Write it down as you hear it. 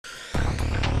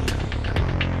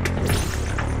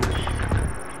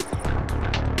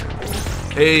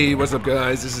Hey, what's up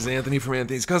guys? This is Anthony from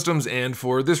AnthonysCustoms, and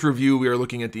for this review we are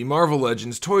looking at the Marvel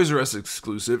Legends Toysrus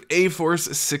exclusive A-Force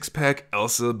 6-pack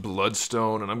ELSA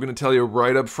Bloodstone, and I'm going to tell you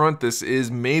right up front, this is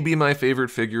maybe my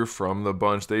favorite figure from the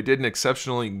bunch. They did an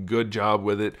exceptionally good job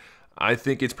with it. I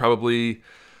think it's probably...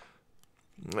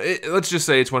 let's just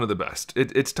say it's one of the best.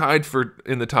 It's tied for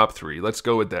in the top 3. Let's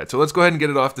go with that. So let's go ahead and get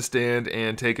it off the stand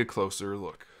and take a closer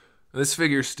look. This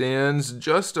figure stands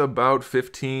just about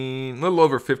a little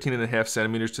over 15.5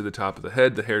 centimeters to the top of the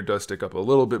head. The hair does stick up a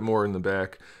little bit more in the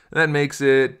back. And that makes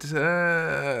it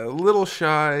a little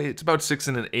shy. It's about 6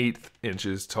 1/8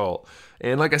 inches tall.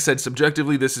 And like I said,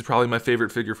 subjectively, this is probably my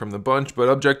favorite figure from the bunch, but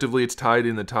objectively, it's tied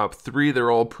in the top 3.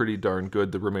 They're all pretty darn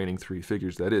good, the remaining 3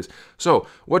 figures, that is. So,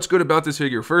 what's good about this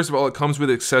figure? First of all, it comes with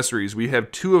accessories. We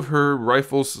have 2 of her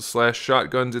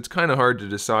rifles/shotguns. It's kind of hard to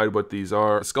decide what these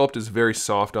are. The sculpt is very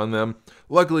soft on them.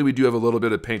 Luckily, we do have a little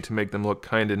bit of paint to make them look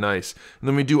kind of nice. And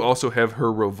then we do also have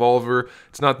her revolver.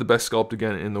 It's not the best sculpt,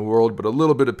 again, in the world, but a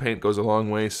little bit of paint goes a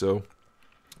long way, so...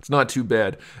 it's not too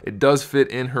bad. It does fit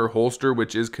in her holster,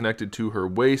 which is connected to her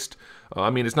waist.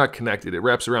 I mean, it's not connected. It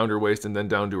wraps around her waist and then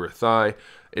down to her thigh.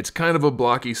 It's kind of a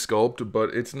blocky sculpt, but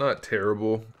it's not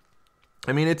terrible.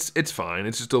 I mean, it's fine.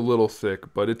 It's just a little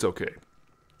thick, but it's okay.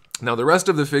 Now, the rest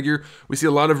of the figure, we see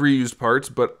a lot of reused parts,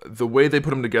 but the way they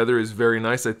put them together is very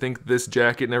nice. I think this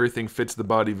jacket and everything fits the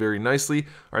body very nicely.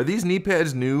 Are these knee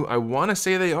pads new? I want to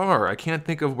say they are. I can't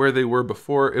think of where they were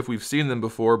before, if we've seen them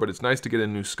before, but it's nice to get a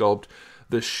new sculpt.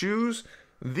 The shoes,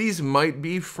 these might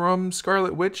be from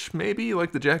Scarlet Witch, maybe,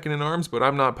 like the jacket and arms, but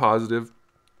I'm not positive.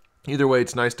 Either way,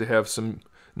 it's nice to have some...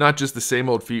 not just the same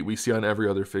old feet we see on every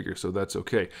other figure, so that's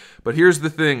okay. But here's the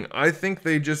thing. I think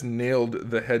they just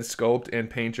nailed the head sculpt and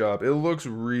paint job. It looks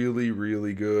really,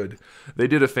 really good. They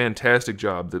did a fantastic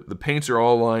job. The paints are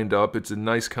all lined up. It's a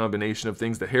nice combination of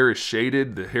things. The hair is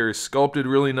shaded. The hair is sculpted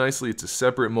really nicely. It's a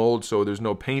separate mold, so there's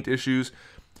no paint issues.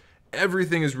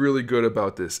 Everything is really good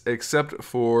about this, except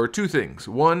for 2 things.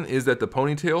 One is that the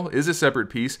ponytail is a separate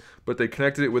piece, but they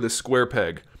connected it with a square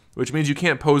peg, which means you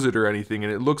can't pose it or anything,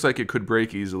 and it looks like it could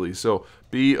break easily, so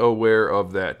be aware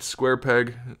of that. Square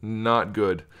peg, not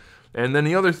good. And then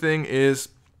the other thing is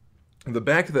the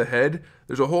back of the head.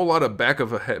 There's a whole lot of back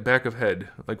of head,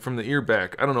 like from the ear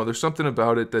back. I don't know, there's something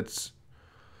about it that's...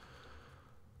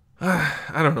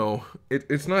 I don't know.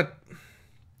 It's not...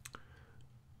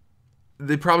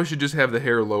 They probably should just have the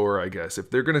hair lower, I guess. If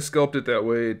they're going to sculpt it that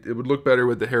way, it would look better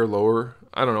with the hair lower.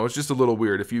 I don't know, it's just a little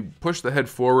weird. If you push the head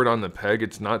forward on the peg,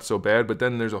 it's not so bad, but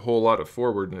then there's a whole lot of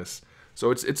forwardness.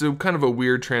 So it's a kind of a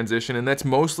weird transition, and that's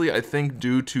mostly, I think,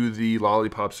 due to the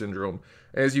lollipop syndrome.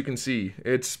 As you can see,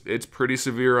 it's pretty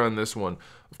severe on this one.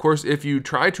 Of course, if you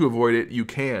try to avoid it, you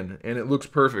can, and it looks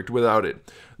perfect without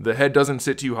it. The head doesn't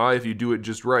sit too high if you do it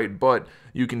just right, but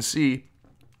you can see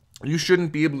you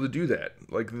shouldn't be able to do that.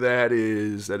 Like, that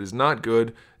is not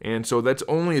good, and so that's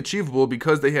only achievable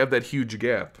because they have that huge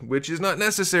gap, which is not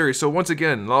necessary. So once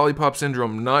again, lollipop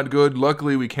syndrome, not good.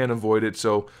 Luckily, we can avoid it,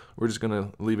 so we're just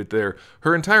gonna leave it there.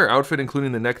 Her entire outfit,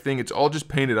 including the neck thing, it's all just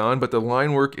painted on, but the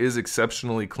line work is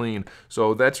exceptionally clean,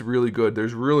 so that's really good.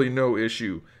 There's really no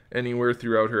issue anywhere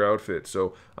throughout her outfit,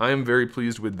 so I am very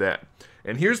pleased with that.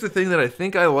 And here's the thing that I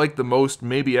think I like the most,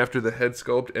 maybe after the head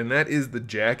sculpt, and that is the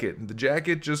jacket. The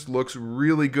jacket just looks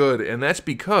really good, and that's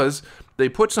because they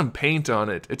put some paint on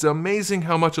it. It's amazing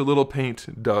how much a little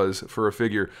paint does for a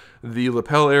figure. The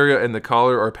lapel area and the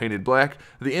collar are painted black,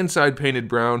 the inside painted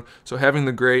brown, so having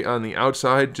the gray on the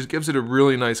outside just gives it a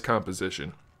really nice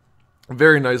composition.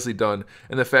 Very nicely done,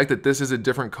 and the fact that this is a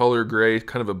different color gray,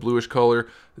 kind of a bluish color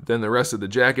than the rest of the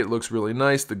jacket, looks really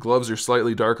nice. The gloves are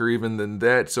slightly darker even than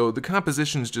that, so the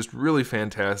composition is just really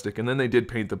fantastic. And then they did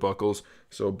paint the buckles,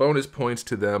 so bonus points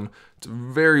to them. It's a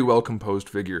very well composed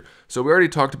figure. So we already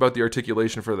talked about the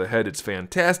articulation for the head. It's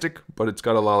fantastic, but it's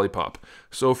got a lollipop.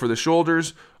 So for the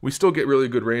shoulders, we still get really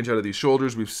good range out of these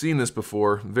shoulders. We've seen this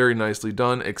before, very nicely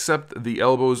done, except the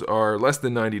elbows are less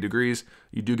than 90 degrees.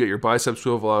 You do get your bicep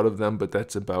swivel out of them, but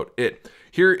that's about it.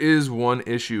 Here is one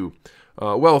issue.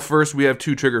 Well, first we have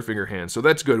 2 trigger finger hands, so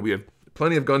that's good. We have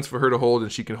plenty of guns for her to hold,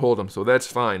 and she can hold them, so that's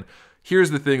fine. Here's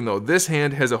the thing, though. This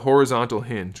hand has a horizontal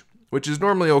hinge, which is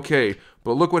normally okay,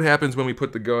 but look what happens when we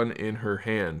put the gun in her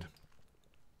hand.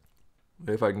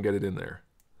 If I can get it in there.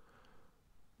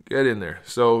 Get in there.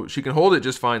 So she can hold it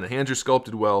just fine. The hands are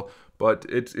sculpted well, but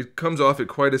it comes off at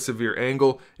quite a severe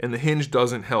angle, and the hinge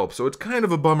doesn't help. So it's kind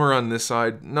of a bummer on this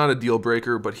side, not a deal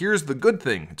breaker, but here's the good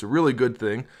thing. It's a really good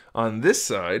thing. On this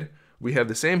side, we have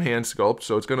the same hand sculpt,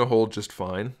 so it's going to hold just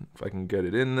fine. If I can get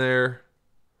it in there.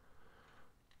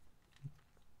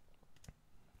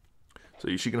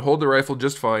 So she can hold the rifle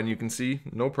just fine, you can see,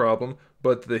 no problem.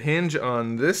 But the hinge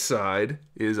on this side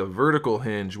is a vertical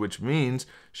hinge, which means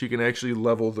she can actually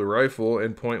level the rifle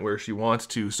and point where she wants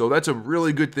to. So that's a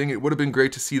really good thing. It would have been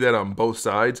great to see that on both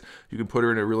sides. You can put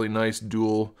her in a really nice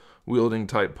dual wielding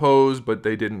type pose, but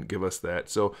they didn't give us that.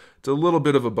 So it's a little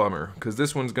bit of a bummer, because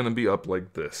this one's going to be up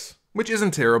like this, which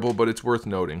isn't terrible, but it's worth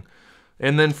noting.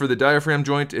 And then for the diaphragm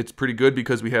joint, it's pretty good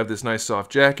because we have this nice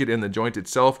soft jacket, and the joint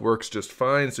itself works just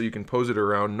fine, so you can pose it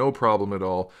around, no problem at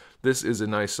all. This is a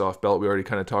nice soft belt. We already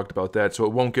kind of talked about that, so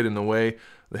it won't get in the way.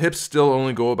 The hips still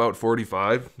only go about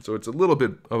 45, so it's a little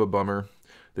bit of a bummer.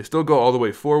 They still go all the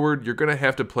way forward. You're going to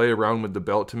have to play around with the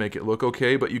belt to make it look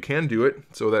okay, but you can do it,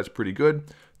 so that's pretty good.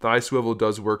 Thigh swivel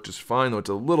does work just fine, though it's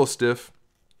a little stiff.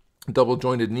 Double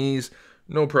jointed knees,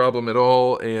 no problem at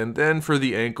all. And then for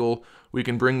the ankle, we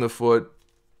can bring the foot.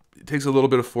 It takes a little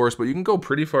bit of force, but you can go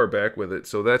pretty far back with it,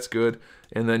 so that's good.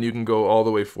 And then you can go all the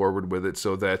way forward with it,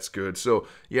 so that's good. So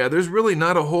yeah, there's really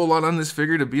not a whole lot on this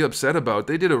figure to be upset about.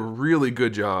 They did a really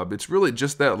good job. It's really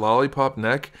just that lollipop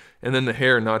neck and then the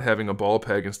hair not having a ball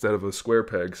peg instead of a square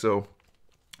peg. So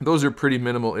those are pretty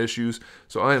minimal issues,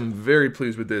 so I am very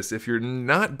pleased with this. If you're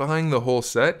not buying the whole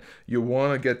set, you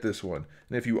want to get this one.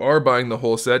 And if you are buying the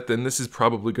whole set, then this is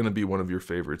probably going to be one of your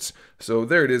favorites. So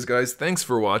there it is, guys. Thanks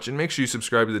for watching. Make sure you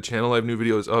subscribe to the channel. I have new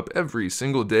videos up every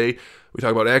single day. We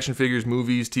talk about action figures,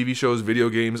 movies, TV shows, video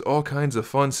games, all kinds of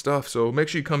fun stuff. So make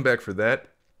sure you come back for that.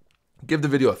 Give the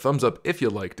video a thumbs up if you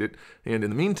liked it. And in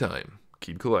the meantime,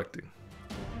 keep collecting.